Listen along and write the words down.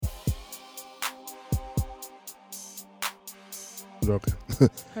Okay.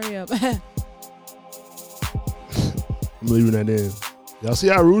 Hurry up. I'm leaving that in. Y'all see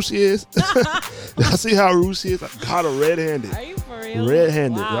how rude she is? Y'all see how rude she is? I caught her red-handed. Are you for real?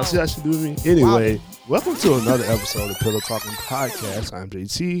 Red-handed. Wow. Y'all see how she do me? Anyway, welcome to another episode of Pillow Talking Podcast. I'm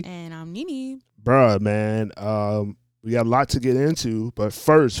JT. And I'm Nini. Bruh, man. We got a lot to get into, but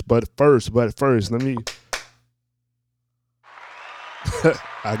first, let me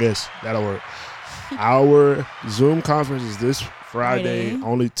I guess that'll work. Our Zoom conference is this Friday.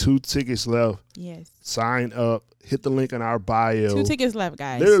 Only 2 tickets left. Yes. Sign up. Hit the link in our bio. 2 tickets left,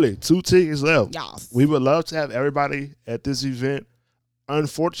 guys. Literally, 2 tickets left. Yes. We would love to have everybody at this event.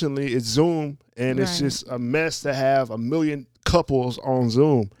 Unfortunately, it's Zoom, and it's just a mess to have a million couples on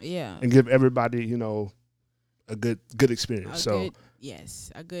Zoom. Yeah. And give everybody, a good experience. A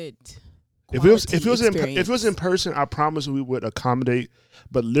good. If it was in person, I promise we would accommodate.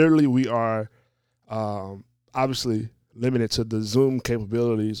 But literally, we are obviously limited to the Zoom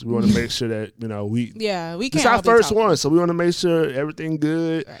capabilities. We want to make sure that we can't. It's our first one, so we want to make sure everything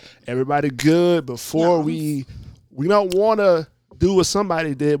good, everybody good before we don't want to do what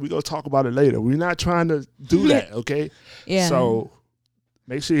somebody did. We gonna talk about it later. We're not trying to do that, okay? Yeah. So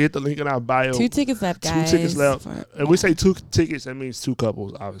make sure you hit the link in our bio. 2 tickets left, guys. 2 tickets left. And we say 2 tickets, that means 2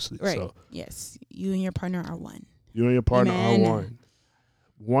 couples, obviously. Right. So yes. You and your partner are one. you and your partner Amen. are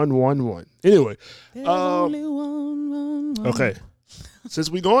one. 1. Anyway. There's only one. Okay. Since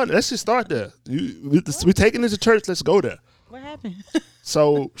we going, let's just start there. We taking this to church. Let's go there. What happened?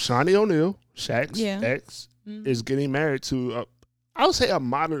 So Shaunie O'Neal, Shaq's Yeah. ex, is getting married to I would say a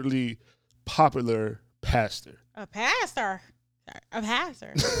moderately popular pastor. A pastor.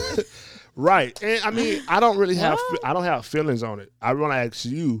 Right. And I mean, I don't really have feelings on it. I want to ask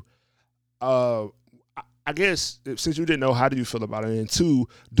you, I guess since you didn't know, how do you feel about it? And 2,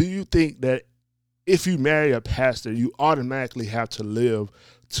 do you think that if you marry a pastor, you automatically have to live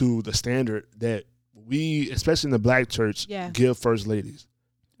to the standard that we, especially in the black church, give first ladies?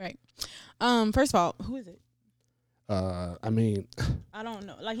 Right. First of all, who is it? I mean, I don't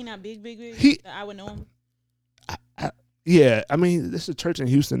know. Like, he not big. I would know him. Yeah, I mean, this is a church in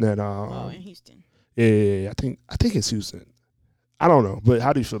Houston that in Houston. Yeah, I think it's Houston. I don't know, but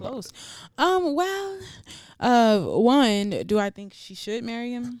how do you feel about it? Well, one, do I think she should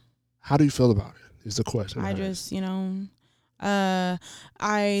marry him? How do you feel about it? Is the question. I just, I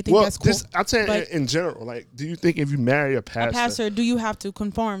think that's cool. I'm saying in general, like, do you think if you marry a pastor, do you have to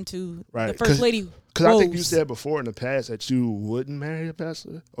conform to the first Cause, lady? Because I think you said before in the past that you wouldn't marry a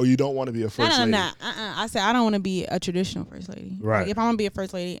pastor, or you don't want to be a first lady. No. I said I don't want to be a traditional first lady. Right. Like, if I want to be a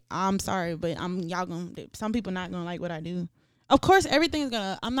first lady, I'm sorry, but some people not gonna like what I do. Of course,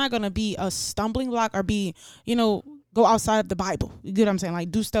 I'm not gonna be a stumbling block or be, go outside of the Bible. You get what I'm saying?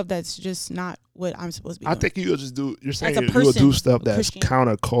 Like, do stuff that's just not what I'm supposed to be doing. I think you'll just do. You're saying you'll do stuff that's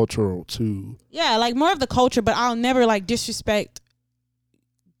countercultural too. Yeah, like more of the culture, but I'll never disrespect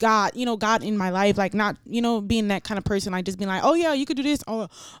God, God in my life, like not, being that kind of person, like just being like, oh yeah, you could do this, oh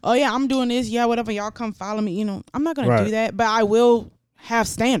yeah, I'm doing this, yeah, whatever, y'all come follow me, I'm not gonna do that, but I will have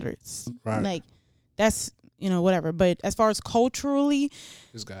standards, like that's whatever. But as far as culturally,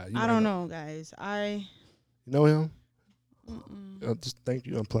 this guy, I don't know, guys. You know him? Just thank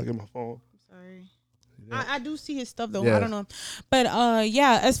you. I'm plugging my phone. Sorry. Yeah. I do see his stuff though. Yeah. I don't know, but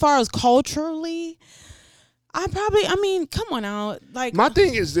as far as culturally, I mean, come on out. Like, my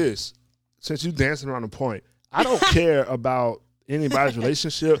thing is this: since you dancing around the point, I don't care about anybody's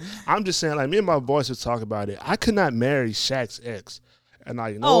relationship. I'm just saying, like, me and my boys would talk about it. I could not marry Shaq's ex, and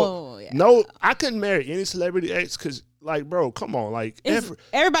no, I couldn't marry any celebrity ex because, like, bro, come on, like,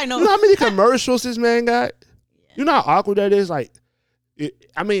 everybody knows. You know how many commercials this man got? Yeah. You know how awkward that is. Like,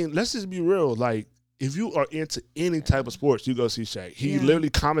 I mean, let's just be real. Like, if you are into any type of sports, you go see Shaq. He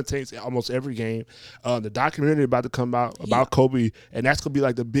literally commentates almost every game. The documentary about to come out about Kobe, and that's gonna be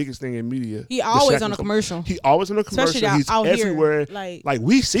like the biggest thing in media. He always on a commercial. He always on a commercial. He's out everywhere. Here, like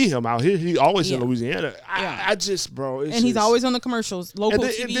we see him out here. He always in Louisiana. I just, bro. He's always on the commercials, local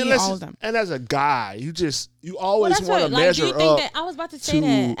TV, all of them. And as a guy, you always want to measure up. That, I was about to say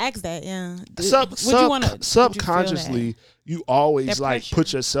that. Ask that. Yeah. Subconsciously, you always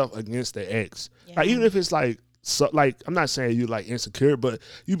put yourself against the ex. Yeah. Like, even if it's like I'm not saying you like insecure, but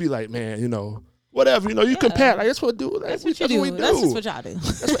you be like, man, whatever, you compare. Like, that's what we do. That's what we do. That's just what y'all do.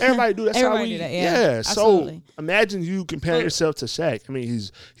 That's what everybody do. That's everybody how we do that. Yeah. Absolutely. So imagine you compare yourself to Shaq. I mean,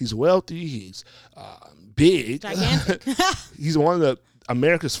 he's wealthy. He's big. Gigantic. He's one of the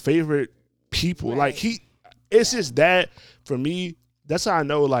America's favorite people. Right. Like, it's just that for me. That's how I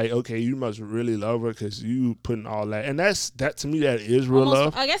know, like, okay, you must really love her because you putting all that. And that to me, that is real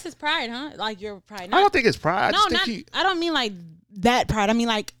love. I guess it's pride, huh? Like, your pride. I don't think it's pride. I don't mean like that pride. I mean,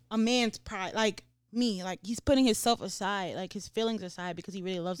 like a man's pride, like me, like he's putting himself aside, like his feelings aside, because he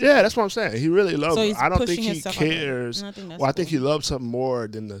really loves. Yeah, that's what I'm saying. He really loves. So her. he's I don't think pushing he himself cares. out there. And I think that's Well, I think cool. he loves her more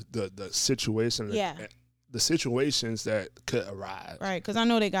than the situation. Yeah. The situations that could arise. Right, because I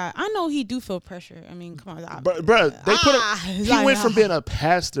know he do feel pressure. I mean, come on. But bro, they put it's he like, went from being a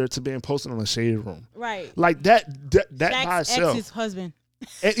pastor to being posted on the shade room. right. Like that Shaq's by itself. Ex's husband.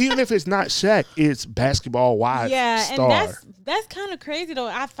 And even if it's not Shaq, it's Basketball Wives Yeah, star. and that's kind of crazy though.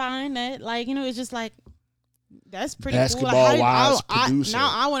 I find that, like, you know, it's just like that's pretty Basketball cool. Like, Wives producer. Now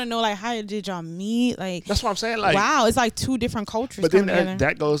I want to know, like, how did y'all meet? Like, That's what I'm saying. Like, wow, it's like two different cultures. but then coming together.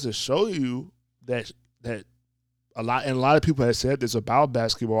 that goes to show you that a lot of people have said this about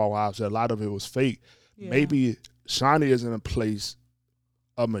Basketball Wives, that a lot of it was fake. Yeah. Maybe Shawnee is in a place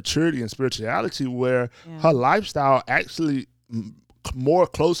of maturity and spirituality where Yeah. her lifestyle actually more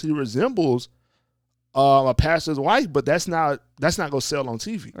closely resembles a pastor's wife, but that's not gonna sell on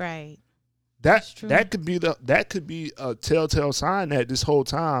TV. Right. That That's true. that could be a telltale sign that this whole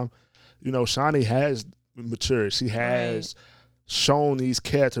time, you know, Shawnee has matured. She has shown these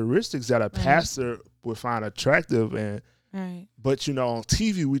characteristics that a pastor would find attractive, and Right. but you know, on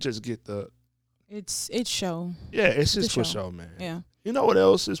TV we just get It's show. it's just The for show. show, man. Yeah. You know what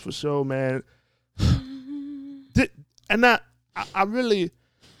else is for show, man? And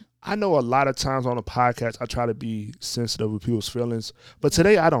I know a lot of times on the podcast I try to be sensitive with people's feelings, but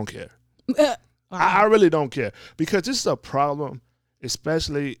today I don't care. Wow. I really don't care, because this is a problem,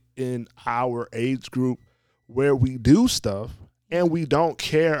 especially in our age group, where we do stuff and we don't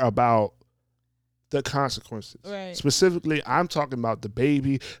care about the consequences. Right. Specifically, I'm talking about the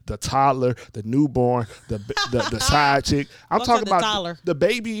baby, the toddler, the newborn, the side chick. I'm What's talking up, the about toddler? the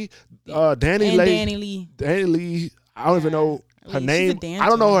baby, Danny And Lee. Danny Lee. Danny Lee. I don't even know her She's a name. dancer. I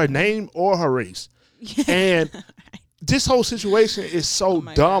don't know her name or her race. And this whole situation is so Oh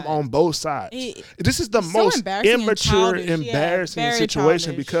my dumb God. on both sides. This is the It's so most embarrassing and immature, childish. Yeah, embarrassing very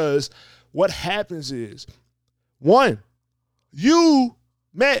situation, childish. because what happens is, one, you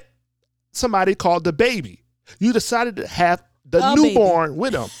met somebody called the baby. You decided to have the A newborn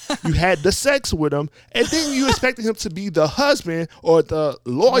with him. You had the sex with him, and then you expected him to be the husband or the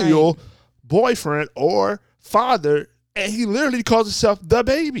loyal boyfriend or father, and he literally calls himself the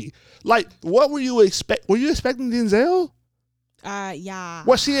baby. Like, what were you expect? Were you expecting Denzel? Yeah.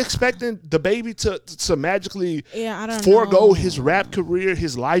 Was she expecting the baby to magically Yeah, I don't forego know. his rap career,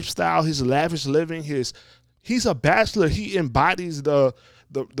 his lifestyle, his lavish living? He's a bachelor. He embodies the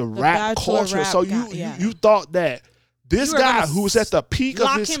rap bachelor culture. rap So guy, yeah. you thought that this You were guy gonna who was at the peak of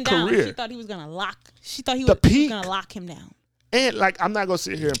lock his him down. She career, thought he was gonna lock. She thought he The was peak. gonna lock him down. and like, I'm not gonna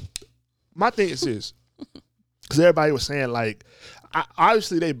sit here. My thing is this, because everybody was saying, like,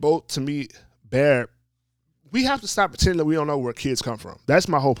 obviously they both, to me, bear. We have to stop pretending that we don't know where kids come from. That's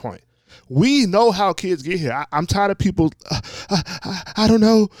my whole point. We know how kids get here. I'm tired of people. I don't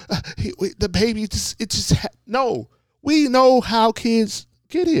know. The baby no. We know how kids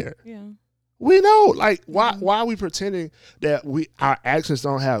get here. Yeah. We know, like, why are we pretending that our actions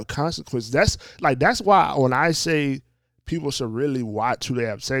don't have consequences? That's why when I say people should really watch who they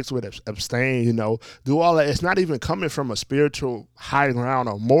have sex with, abstain, you know, do all that. It's not even coming from a spiritual high ground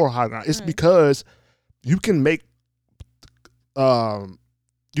or moral high ground. It's because you can make,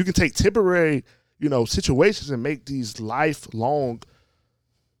 you can take temporary, you know, situations and make these lifelong,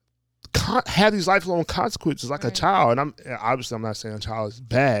 have these lifelong consequences, like a child. And I'm not saying a child is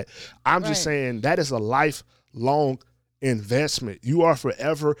bad. I'm just saying that is a lifelong investment. You are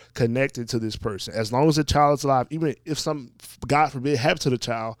forever connected to this person. As long as the child is alive, even if some, God forbid, happens to the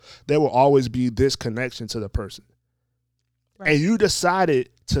child, there will always be this connection to the person. Right. And you decided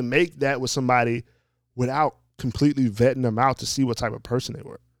to make that with somebody without completely vetting them out to see what type of person they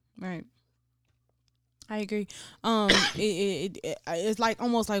were. Right. I agree. It's like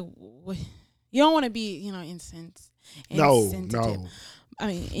almost like you don't want to be, you know, insensitive. No. I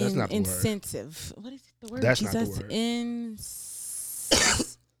mean, that's not the insensitive. What is the word? That's not the word.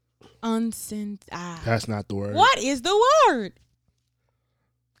 That's not the word. What is the word?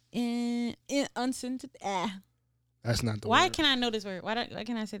 Unsensitive. That's not the word. Why can't I know this word? Why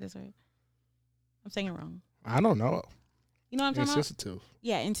can't I say this word? I'm saying it wrong. I don't know. You know what I'm talking about? Insensitive.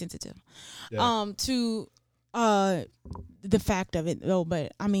 Yeah, insensitive. Yeah. To the fact of it though,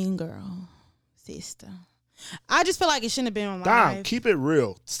 but I mean, girl, sister, I just feel like it shouldn't have been on my life. Keep it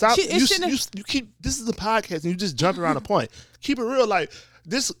real. Stop. You keep. This is a podcast, and you just jump around the point. Keep it real. Like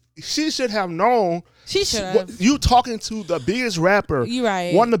this, she should have known. She should have. You talking to the biggest rapper. You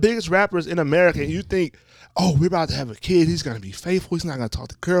right. One of the biggest rappers in America, and you think, oh, we're about to have a kid. He's gonna be faithful. He's not gonna talk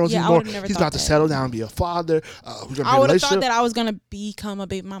to girls Yeah, I anymore. would've never He's thought about to that. settle down and be a father. We're gonna be I in a would have thought relationship. that I was gonna become a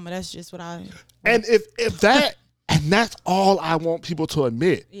baby mama. That's just what I. And if that and that's all I want people to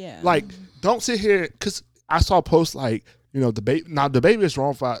admit. Yeah. Like, don't sit here because I saw posts like, the baby. Now the baby is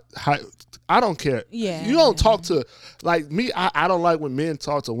wrong for how. I don't care. Yeah. You don't talk to like me. I don't like when men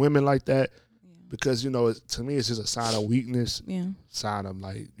talk to women like that because to me it's just a sign of weakness. Yeah. Sign of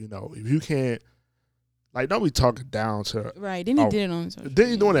like if you can't like don't be talking down to her. Right. Then he did it on. social Then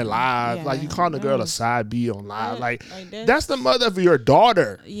you doing it media. live. Yeah. Like you calling the girl a That was- side B on live. Like that's- that's the mother of your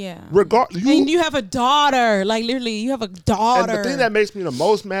daughter. Yeah. Regardless, And you have a daughter. Like literally, you have a daughter. and the thing that makes me the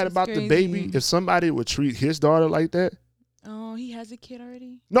most mad That's about the crazy. baby, if somebody would treat his daughter like that. Oh, he has a kid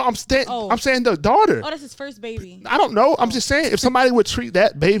already. No, I'm saying Oh. I'm saying the daughter. Oh, that's his first baby. I don't know. I'm just saying if somebody would treat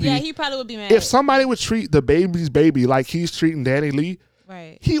that baby, Yeah, he probably would be mad. if somebody would treat the baby's baby like he's treating Danny Lee,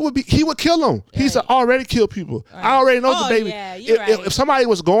 right. he would kill him. He's Right. already killed people. Right. I already know Oh, the baby. yeah, you're if, right. if somebody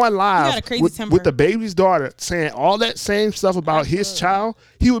was going got live a crazy with, temper. with the baby's daughter saying all that same stuff about his Absolutely. child,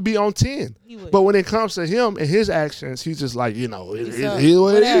 he would be on 10. He would. But when it comes to him and his actions, he's just like, it So, is what it is.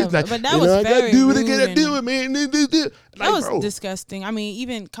 whatever. Like, But that I was gotta very do what I rude gotta and- do it, man. Like, That was bro. disgusting. I mean,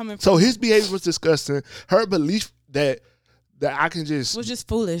 even coming from So his behavior was disgusting. Her belief that I can just was just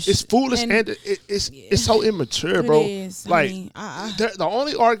foolish. it's foolish and it's so immature, bro. It is. Like I mean, the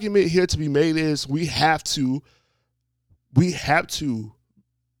only argument here to be made is we have to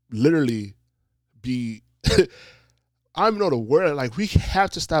literally be I don't even know the word. Like we have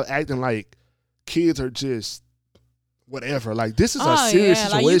to stop acting like kids are just whatever. Like this is a serious yeah,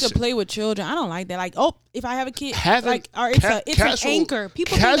 situation. like you could play with children. I don't like that. Like, oh, if I have a kid, Having like, or it's casual, an anchor.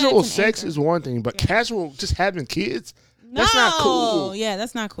 People think that casual it's an sex anchor. is one thing, but Yeah. casual just having kids, No, that's not cool. Yeah,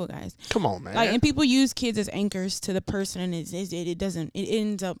 that's not cool, guys. Come on, man. Like, and people use kids as anchors to the person, and it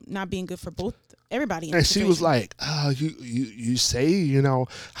ends up not being good for both everybody. in And the she was situation. like, "Oh, you say,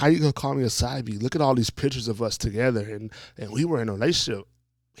 how you gonna call me a side B? Look at all these pictures of us together, and we were in a relationship.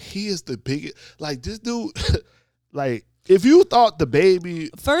 He is the biggest. Like this dude, like if you thought the baby,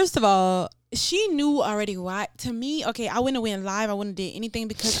 First of all, she knew already why. To me, okay, I wouldn't have went live. I wouldn't have did anything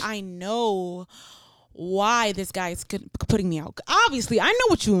because I know why this guy is putting me out. Obviously, I know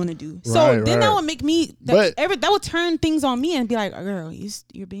what you want to do. So Right, then that right. would make me that would turn things on me and be like, girl,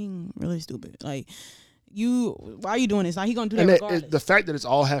 you're being really stupid. Like why are you doing this? Like he gonna do that and regardless. the fact that it's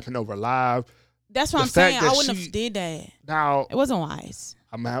all happened over live. That's what the I'm saying. fact I that wouldn't she- have did that. Now It wasn't wise.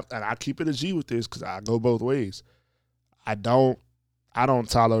 and I keep it a G with this because I go both ways. I don't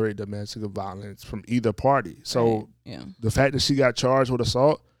tolerate domestic violence from either party. So Right. Yeah. the fact that she got charged with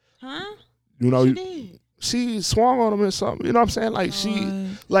assault, Huh? she did. she swung on him or something. You know what I'm saying? Like she,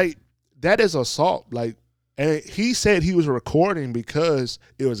 like that is assault. Like, and he said he was recording because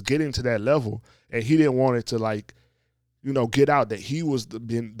it was getting to that level, and he didn't want it to like, get out that he was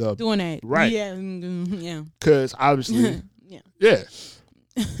doing Doing that. Right. Yeah. Yeah. because obviously, Yeah. yeah.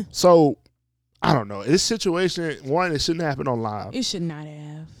 So I don't know. This situation, one, it shouldn't happen on live. It should not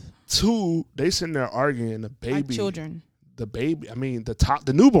have. Two, they sitting there arguing. The baby, Like children. the baby. I mean,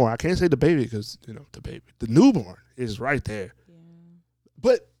 the newborn. I can't say the baby because the baby. The newborn is right there. Yeah.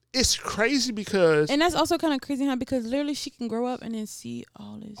 But it's crazy because And that's also kind of crazy, huh? Because literally she can grow up and then see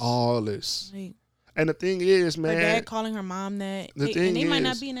all this. Like and the thing is, her man, dad calling her mom that. The and thing they might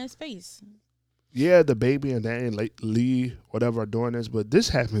not is- be in that space. yeah, the baby and Danny Lee, whatever, are doing this, but this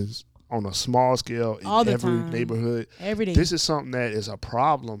happens on a small scale in All the every time. neighborhood. Every day. This is something that is a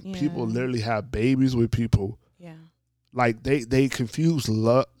problem. Yeah. People literally have babies with people. yeah. Like they confuse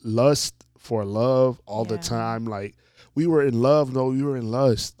lust for love all the Yeah. time. Like we were in love, no, we were in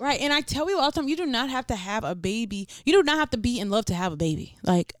lust. Right. And I tell you all the time, you do not have to have a baby. You do not have to be in love to have a baby.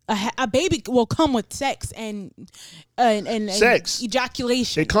 Like a baby will come with sex and Sex.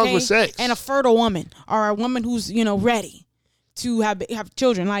 ejaculation. It comes with sex. And a fertile woman or a woman who's ready to have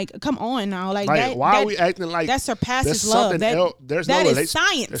children. Like, come on now. Like that, why that, are we acting like that surpasses there's love. something That, else? There's that no is relation-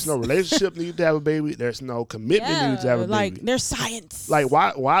 science. There's no relationship need to have a baby. There's no commitment need to have a baby. Like there's science. Like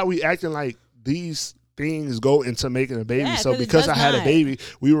why are we acting like these things go into making a baby? Yeah, So 'cause it because does I had a not. baby,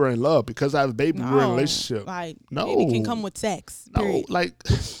 we were in love. Because I have a baby, we were in a No, relationship. Like No. baby can come with sex. No, Period. like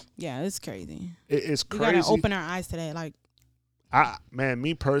Yeah, it's crazy. it's We crazy. gotta open our eyes to that. Like,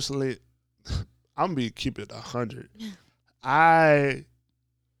 Me personally, I'm gonna keep it 100.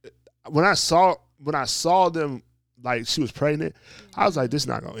 When I saw them, like she was pregnant, I was like, this is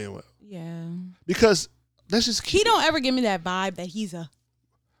not gonna end well. yeah. Because let's just keep He don't ever give me that vibe that he's a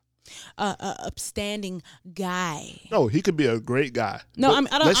upstanding guy. No, he could be a great guy. No,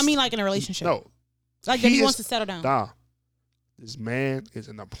 But I let's- mean like in a relationship. No, Like that he is- wants to settle down. Nah, This man is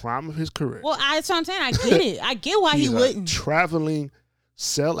in the prime of his career. Well, that's what I'm saying. I get it. I get why he He's a wouldn't. traveling,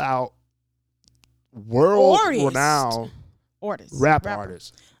 sellout, world-renowned rap Rapper.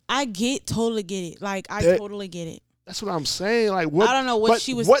 artist. Totally get it. Like, I That- totally get it. That's what I'm saying. Like, what? I don't know what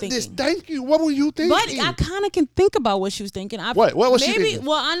she was thinking. Thank you. What were you thinking? But I kind of can think about what she was thinking. What was she thinking?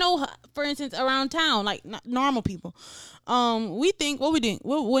 Well, I know, for instance, around town, like normal people, we think what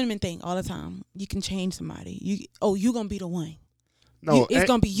women think all the time. You can change somebody. You gonna be the one. No, it's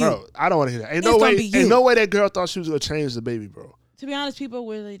gonna be you. Bro, I don't want to hear that. It's gonna be you. Ain't no way that girl thought she was gonna change the baby, bro. To be honest, people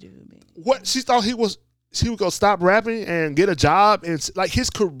really do. What she thought she was gonna stop rapping and get a job, and like his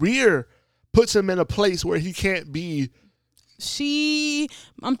career puts him in a place where he can't be. You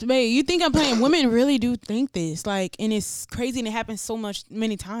think I'm playing? Women really do think this, like, and it's crazy, and it happens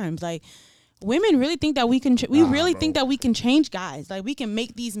many times. Like, women really think that we can. We really think that we can change guys. Like, we can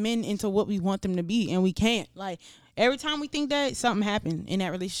make these men into what we want them to be, and we can't. Like, every time we think that, something happened in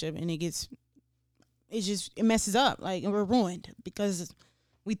that relationship, and it messes up. Like, and we're ruined because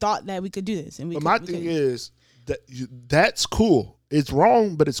we thought that we could do this, and we. But my thing is that that's cool. It's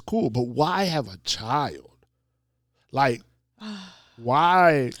wrong, but it's cool. But why have a child? Like.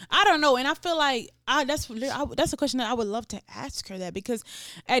 Why? I don't know, and I feel like that's a question that I would love to ask her that, because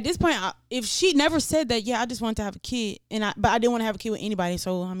at this point, if she never said that, I just wanted to have a kid, but I didn't want to have a kid with anybody,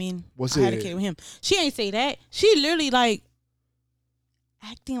 so I mean, I had a kid with him. She ain't say that. She literally like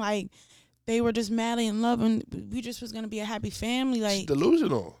acting like they were just madly in love and we just was gonna be a happy family, like it's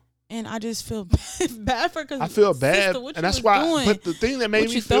delusional. And I just feel bad for her, because I feel bad, and that's why. Doing? But the thing that made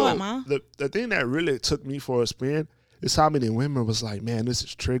me feel Ma? the thing that really took me for a spin. It's how many women was like, man, this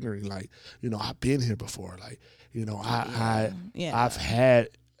is triggering. Like, I've been here before. Like, I've had,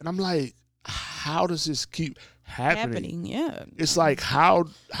 and I'm like, how does this keep happening? Yeah, it's like how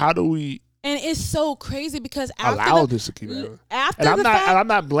do we? And it's so crazy because allow this to keep happening. I'm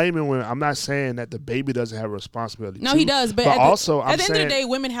not blaming women. I'm not saying that the baby doesn't have a responsibility. No, he does. But also, at the end of the day,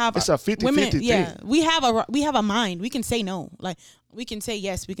 women have it's a 50-50 thing. Yeah, we have a mind. We can say no. Like, we can say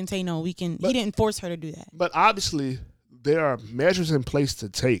yes. We can say no. He didn't force her to do that. But obviously, there are measures in place to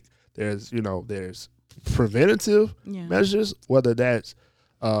take. There's preventative measures, whether that's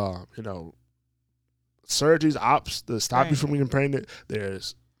surgeries, ops to stop you from getting pregnant.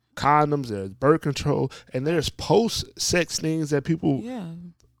 There's condoms, there's birth control, and there's post-sex things that people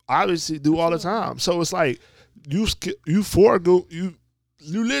obviously do all the time. So it's like you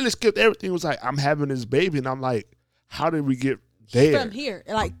literally skipped everything. It was like, I'm having this baby, and I'm like, how did we get there? From here,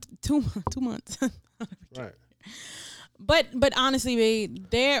 like 2 months. Right. But honestly,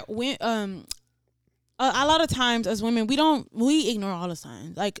 babe, a lot of times as women, we ignore all the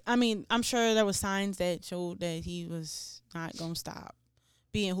signs. Like, I mean, I'm sure there was signs that showed that he was not gonna stop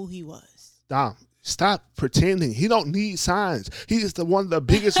being who he was. Stop pretending. He don't need signs. He is one of the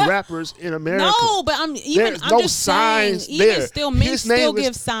biggest rappers in America. No, but I'm just signs saying, there. Even still, men still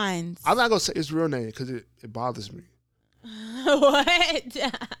give signs. I'm not gonna say his real name because it bothers me. What?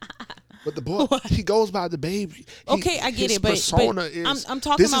 But the boy, he goes by the baby. Okay, I get it, but persona is. I'm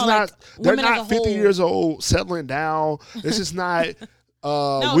talking about like they're women not as a 50 whole. years old settling down. This is not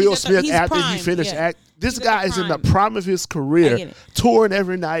Will Smith after prime, he finished yeah. acting. This guy is in the prime of his career, touring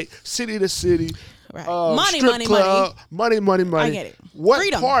every night, city to city, right. strip club, money. I get it. What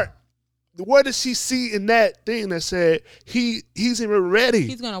Freedom. part? What does she see in that thing that said he's even ready?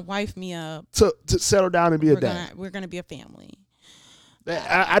 He's gonna wife me up to settle down and be a dad. We're gonna be a family.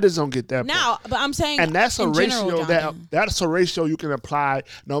 I just don't get that now, but I'm saying, and that's a ratio general, that's a ratio you can apply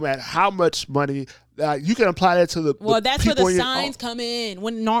no matter how much money. You can apply that to the that's people where the signs come in.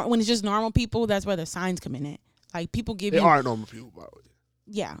 When it's just normal people, that's where the signs come in. Like, people give they aren't normal people, by the way.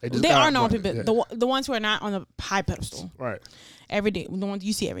 Yeah, they are normal people. Yeah. The ones who are not on the high pedestal, right? Every day, the ones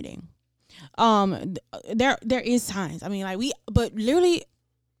you see every day. There is signs. I mean, like, but literally,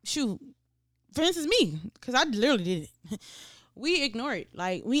 shoot. For instance, me, because I literally did it. We ignore it.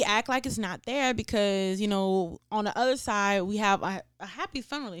 Like, we act like it's not there because, on the other side, we have a happy,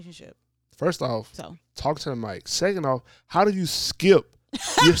 fun relationship. First off, talk to the mic. Second off, how do you skip?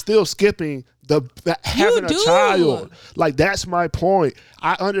 You're still skipping having a child. Like, that's my point.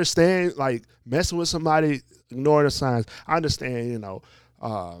 I understand, like, messing with somebody, ignoring the signs. I understand,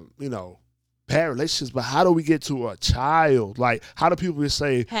 bad relationships, but how do we get to a child? Like, how do people just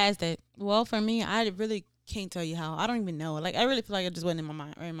say has that? Well, for me, I really can't tell you how. I don't even know. Like, I really feel like it just wasn't in my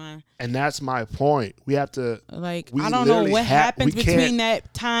mind. And that's my point. We have to. Like, I don't know what happens between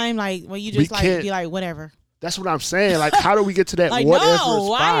that time. Like, when you just be like, whatever. That's what I'm saying. Like, how do we get to that? Like, whatever no, spot?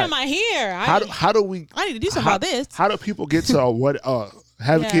 why am I here? How do we? I need to do something about this. How do people get to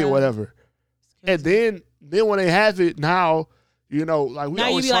have a kid, whatever? And then when they have it, now You know, like we now you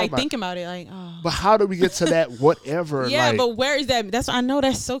always be talk like about, thinking about it, like, oh. but how do we get to that whatever? Yeah, like, but where is that? That's I know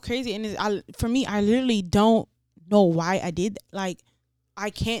that's so crazy, and for me, I literally don't know why I did that. Like, I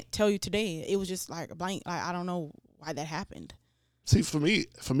can't tell you today. It was just like a blank. Like, I don't know why that happened. see, for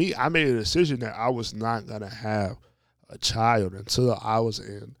me, I made a decision that I was not gonna have a child until I was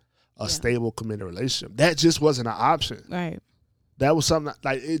in a stable committed relationship. That just wasn't an option. Right. That was something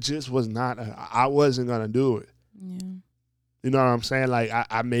like it just was not. I wasn't gonna do it. Yeah. You know what I'm saying? Like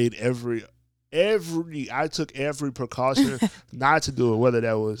I made I took every precaution not to do it, whether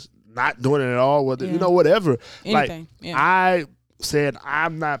that was not doing it at all, whether whatever. Anything. Like I said,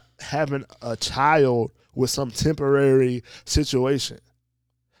 I'm not having a child with some temporary situation.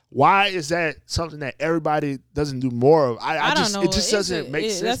 Why is that something that everybody doesn't do more of? I don't just know. It just doesn't make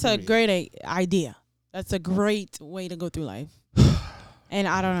sense. That's to a me. great idea. That's a great way to go through life. And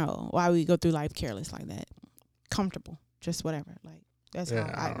I don't know why we go through life careless like that. Comfortable. Just whatever. Like that's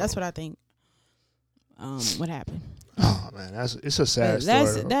that's what I think. What happened? Oh man, it's a sad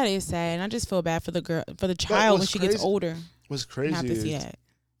story. That is sad, and I just feel bad for the child when she gets older. What's crazy have to see is that.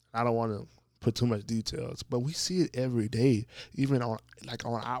 I don't want to put too much details, but we see it every day, even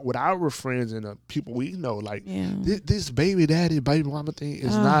with our friends and the people we know. Like this baby daddy, baby mama thing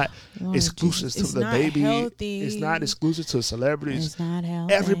is not exclusive to the baby. Healthy. It's not exclusive to celebrities. It's not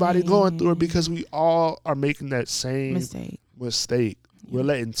healthy. Everybody going through it because we all are making that same mistake. Yeah. We're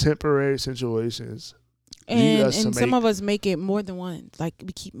letting temporary situations lead us to make. Some of us make it more than once. Like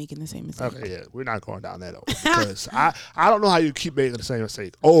we keep making the same mistake. Okay, yeah, we're not going down that road because I don't know how you keep making the same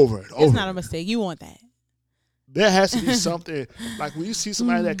mistake over and over. It's not a mistake. You want that. There has to be something like when you see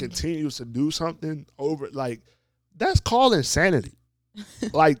somebody that continues to do something over, like that's called insanity.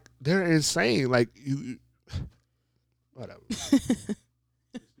 Like they're insane. Like you, whatever.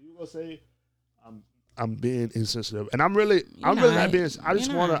 You gonna say I'm being insensitive, and I'm really not being. I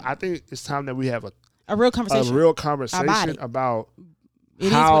just want to. I think it's time that we have a real conversation. A real conversation about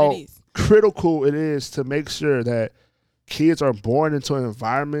it how is what it is. critical it is to make sure that kids are born into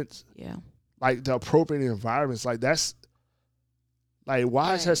environments. Yeah. Like the appropriate environments. Like that's like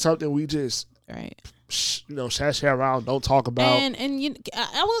why is that something we just sashay around, don't talk about? And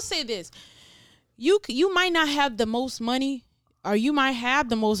I will say this. You might not have the most money, or you might have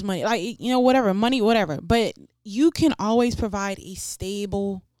the most money, like whatever, but you can always provide a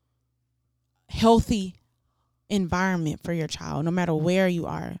stable, healthy environment for your child, no matter where you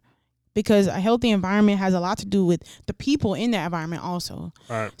are. Because a healthy environment has a lot to do with the people in that environment also.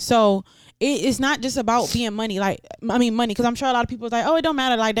 Right. So it's not just about being money. Money. Because I'm sure a lot of people are like, oh, it don't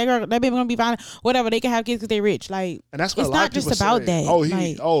matter. Like that baby gonna be fine. Whatever. They can have kids because they're rich. Like, and that's what it's a lot not of people just about say.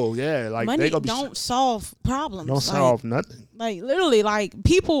 that. Like money they gonna don't solve problems. Don't solve nothing. Like literally, like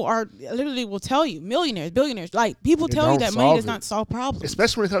people will tell you, millionaires, billionaires. Like people tell you that money does not solve problems.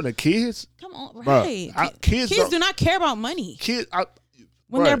 Especially when it comes to kids. Come on, right? Kids do not care about money.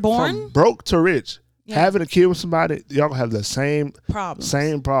 When they're born, from broke to rich, having a kid with somebody, y'all gonna have the same problems.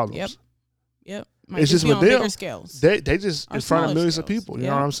 Yep. It's just with them. Scales. They just in front of millions of people. You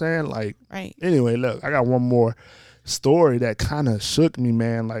know what I'm saying? Like, right. Anyway, look, I got one more story that kind of shook me,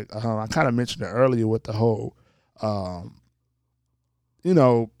 man. Like, I kind of mentioned it earlier with the whole,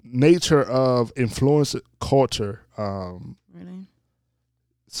 nature of influencer culture. Really?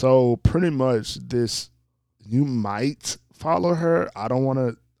 So pretty much you might follow her. I don't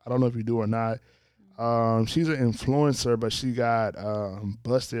know if you do or not. She's an influencer, but she got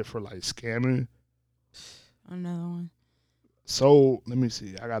busted for like scamming. Another one. So let me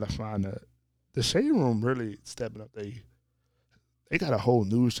see. I gotta find the Shade Room really stepping up. They got a whole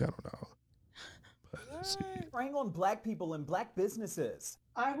news channel now. But let's see. Preying on black people and black businesses.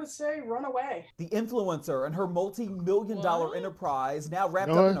 I would say run away. The influencer and her multi-million-dollar enterprise now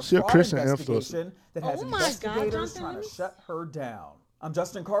wrapped up in a She a fraud Christian investigation that has Oh my investigators God, trying to shut her down. I'm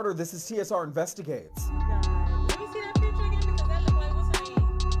Justin Carter. This is TSR Investigates. Let me see that picture again because that look like what's her name?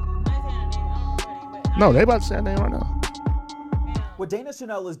 I ain't saying her name. No, they about to say her name right now. What Dana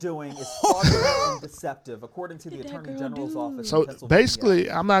Chanel is doing is fraudulent and deceptive, according to the What did that Attorney girl General's do? office. So in Pennsylvania. basically,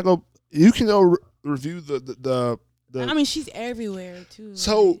 I'm not gonna. You can go review the. I mean, she's everywhere too.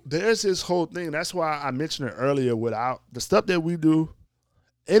 So there's this whole thing. That's why I mentioned it earlier. Without the stuff that we do,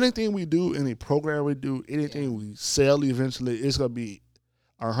 anything we do, any program we do, anything we sell, eventually, it's gonna be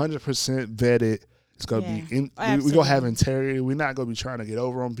 100% vetted. It's gonna be we're gonna have integrity. We're not gonna be trying to get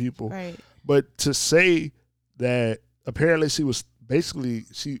over on people. Right. But to say that apparently she was basically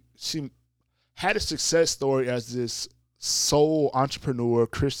she had a success story as this sole entrepreneur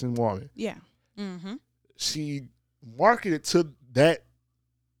Christian woman. Yeah. Mm-hmm. She marketed to that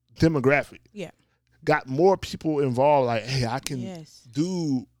demographic. Yeah. got more people involved. Like, hey, I can Yes.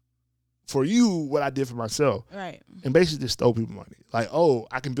 do for you what I did for myself. Right. And basically just stole people money. Like, oh,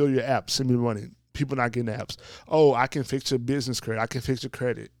 I can build your app, send me the money. People not getting apps. Oh, I can fix your business credit. I can fix your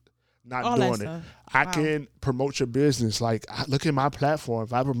credit. Not All that doing it. stuff. I Wow. can promote your business. Like, look at my platform.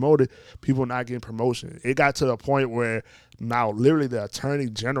 If I promote it, people not getting promotion. It got to the point where now literally the attorney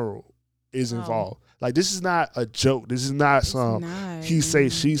general is Wow. involved. Like, this is not a joke. This is not It's some not, he say, man.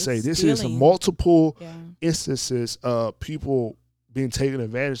 she It's say. This is stealing. multiple Yeah. instances of people being taken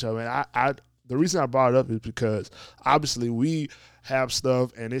advantage of. And I the reason I brought it up is because obviously we have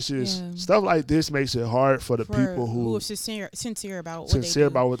stuff, and it's just Yeah. stuff like this makes it hard for the For people who are sincere about what sincere they do.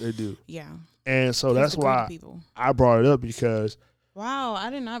 about what they do. Yeah. And so Against that's the greedy why people. I brought it up, because Wow, I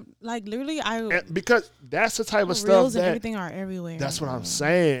did not like literally. because that's the type of Reels stuff and that everything are everywhere. that's what I'm bro.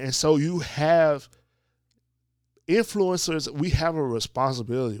 saying. And so you have influencers. We have a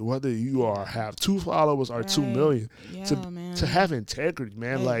responsibility, whether you are have 2 followers or 2 Right. million, Yeah, man. to have integrity,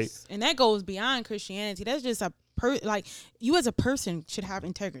 man. Like, Yes. And that goes beyond Christianity. That's just like you as a person should have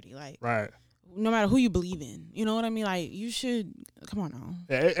integrity. Like right. no matter who you believe in, you know what I mean. Like you should come on now.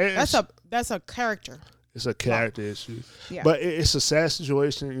 That's a character. It's a character issue. Yeah. But it's a sad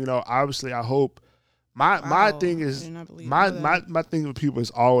situation. You know, obviously, I hope my Wow, thing I is did not believe my that. my thing with people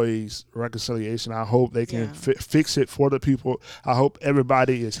is always reconciliation. I hope they can Yeah. fix it for the people. I hope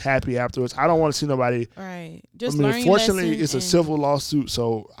everybody is happy afterwards. I don't want to see nobody. Right. Just I mean, learn your fortunately, lesson it's a and- civil lawsuit,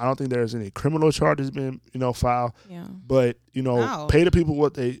 so I don't think there's any criminal charges being filed. Yeah. But Wow. pay the people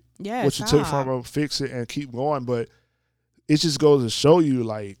what you took stop. from them, fix it, and keep going. But it just goes to show you,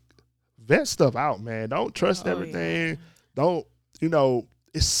 like, vet stuff out, man. Don't trust Oh, everything. yeah. Don't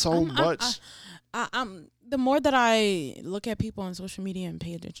it's so much. I'm the more that I look at people on social media and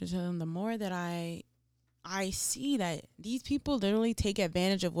pay attention to them, the more that I see that these people literally take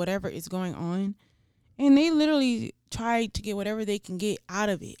advantage of whatever is going on, and they literally try to get whatever they can get out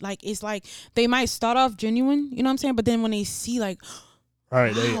of it. Like it's like they might start off genuine, you know what I'm saying, but then when they see like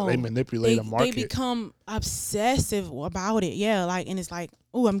Right, wow, they manipulate the market. They become obsessive about it. Yeah, like and it's like,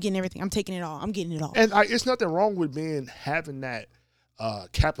 oh, I'm getting everything. I'm taking it all. I'm getting it all. And it's nothing wrong with having that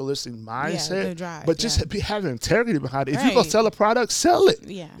capitalistic mindset, the drive, but just having integrity behind it. If you're gonna Right. sell a product, sell it.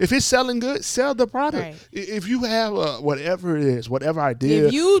 Yeah. If it's selling good, sell the product. Right. If you have whatever it is, whatever idea,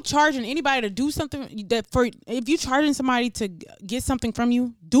 If you charging anybody to do something if you charging somebody to get something from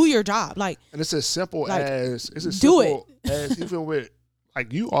you, do your job. Like, and it's as simple like, as do it. as even with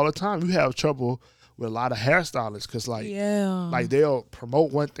like you all the time, you have trouble with a lot of hairstylists because like they'll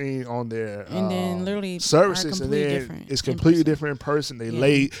promote one thing on their and then literally services, are and completely then different it's in completely person. different in person. They Yeah.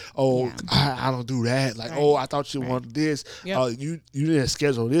 late. Oh, Yeah. I don't do that. Like, Right. oh, I thought you Right. wanted this. Yep. You didn't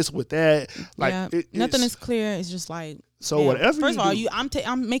schedule this with that. Like, yeah. it's- Nothing is clear. It's just like So yeah. whatever. First of all, do,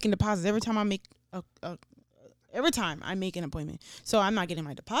 I'm making deposits every time I make every time I make an appointment. So I'm not getting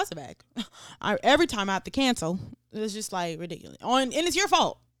my deposit back. Every time I have to cancel, it's just like ridiculous. And it's your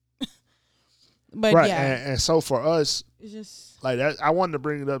fault. But right, yeah, and so for us, it's just like that, I wanted to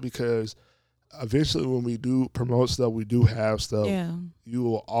bring it up because eventually, when we do promote stuff, we do have stuff. yeah. You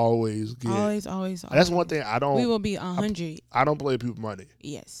will always get. Always. That's one thing I don't. We will be 100. I don't play people money.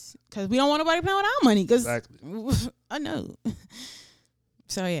 Yes, because we don't want nobody playing with our money. Because Exactly. I know.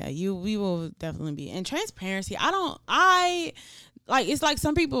 So yeah, we will definitely be. And transparency, it's like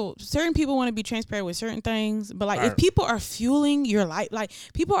certain people want to be transparent with certain things, but like if Right. people are fueling your life, like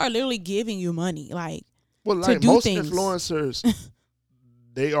people are literally giving you money, like Well, to like do most things. influencers,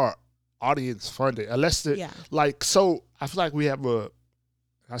 they are audience funded, unless they Yeah. like. So I feel like we have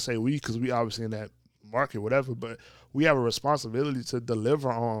I say we because we obviously in that market, whatever, but we have a responsibility to deliver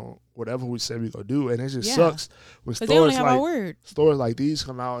on whatever we say we're gonna do, and it just Yeah. sucks when because they only stores have our like word. stores like these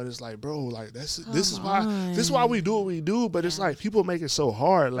come out and it's like, bro, like this is why we do what we do, but it's Yeah. like people make it so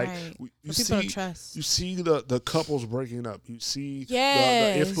hard. Like Right. you For people to see, trust. you see the couples breaking up, you see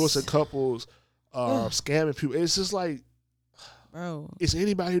Yes. the influencer couples scamming people. It's just like, Bro, is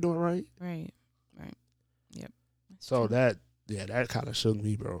anybody doing right? right. Yep. That's So true. that kind of shook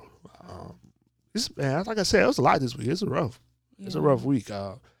me, bro. Man, like I said, it was a lot this week. It's a rough Yeah. week.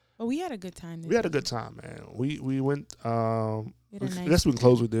 But we had a good time. We had a good time, man. We went. We had a nice Let's we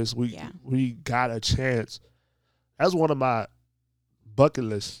close with this. Yeah. We got a chance. That's one of my bucket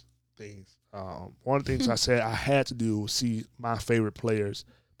list things. One of the things I said I had to do was see my favorite players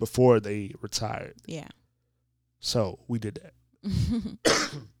before they retired. Yeah. So we did that.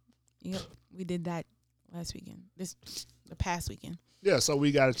 Yep. We did that last weekend. The past weekend. Yeah, so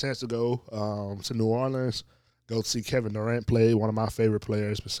we got a chance to go to New Orleans, go see Kevin Durant play, one of my favorite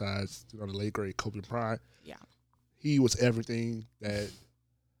players besides the late great Kobe Bryant. Yeah. He was everything that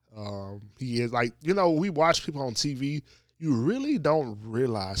He is like, we watch people on TV. You really don't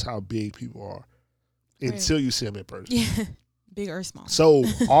realize how big people are until you see them in person. Yeah, big or small. So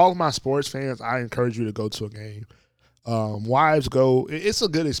all of my sports fans, I encourage you to go to a game. Wives go. It's a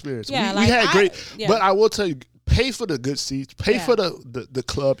good experience. Yeah, we had great, yeah. but I will tell you, pay for the good seats, pay for the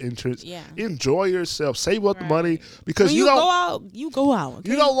club entrance. Yeah. Enjoy yourself, save up the Right. money because When you go don't. out, you go out. Okay?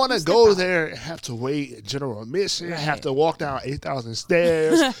 You don't want to step go out. there and have to wait at general admission, Right. have to walk down 8,000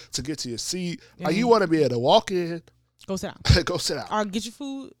 stairs to get to your seat. Like, you want to be able to walk in, Go sit down. go sit down. Or get your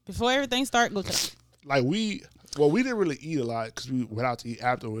food before everything starts. Go sit down. Like, we didn't really eat a lot because we went out to eat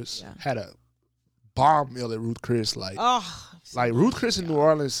afterwards. Yeah. Had a bomb meal at Ruth Chris. Like Ruth Chris in New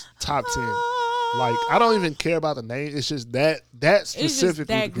Orleans, top 10. Like, I don't even care about the name. It's just that specific. It's just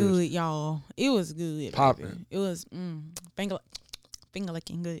that Ruth Chris. good, y'all. It was good. Poppin'. Baby. It was finger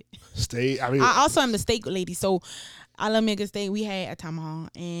licking good. I I also am the steak lady, so I love me a good steak. We had a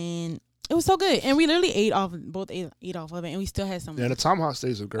tomahawk, and it was so good. And we literally ate off of it, and we still had some. yeah, the tomahawk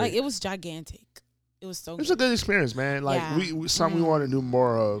steaks are great. Like, it was gigantic. It was so It's good. a good experience, man. Like, Yeah. we something we want to do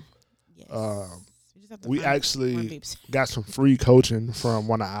more of. Yes. We just have to We find more actually babes. got some free coaching from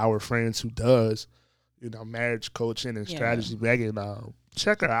one of our friends who does, marriage coaching and Yeah. strategy. Megan,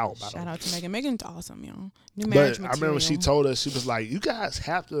 check her out. by the Shout way. out to Megan. Megan's awesome, y'all. New marriage But I remember she material. told us, she was like, "You guys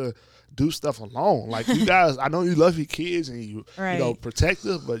have to do stuff alone. Like, you guys, I know you love your kids and you Right. protect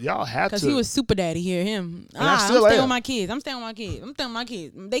us, but y'all have to." Because he was super daddy here. Him. And I I'm still staying am. with my kids. I'm staying with my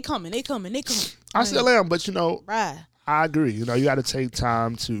kids. They coming. I still am, but Right. I agree. You got to take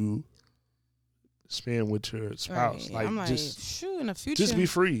time to spend with your spouse. Right. Like, I'm like, just shoot, in the future. just be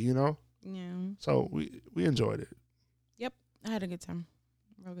free. Yeah. So we enjoyed it. Yep. I had a good time.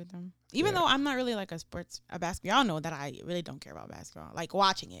 Real good time. Even Yeah. though I'm not really like a basketball. Y'all know that I really don't care about basketball. Like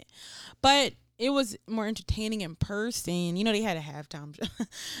watching it. But it was more entertaining in person. They had a halftime.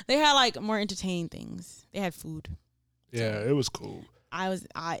 They had like more entertaining things. They had food. Yeah, it was cool.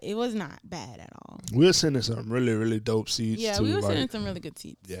 It was not bad at all. We were sending some really, really dope seats. Yeah, too, we were like, sitting in some really good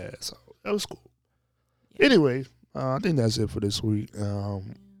seats. Yeah, so that was cool. Yeah. Anyway, I think that's it for this week.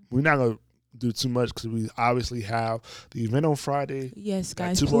 We're not gonna do too much because we obviously have the event on Friday. Yes, Got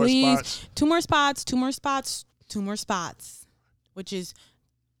guys, two more please. spots. Two more spots, which is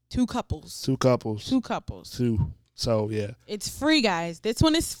two couples. Two couples. Two. So yeah, It's free, guys. This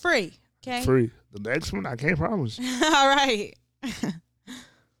one is free. Okay. free. The next one I can't promise. All right.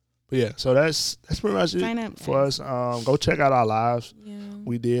 But yeah, so that's pretty much Sign it up, for us. Go check out our lives. Yeah.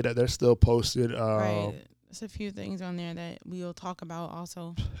 We did. They're still posted. Right. There's a few things on there that we will talk about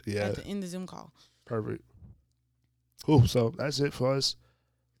also Yeah, in the Zoom call. perfect. Cool. So that's it for us.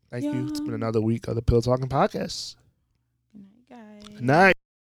 Thank you. It's Yeah. been another week of the Pill Talking Podcast. Good night, guys. Good night.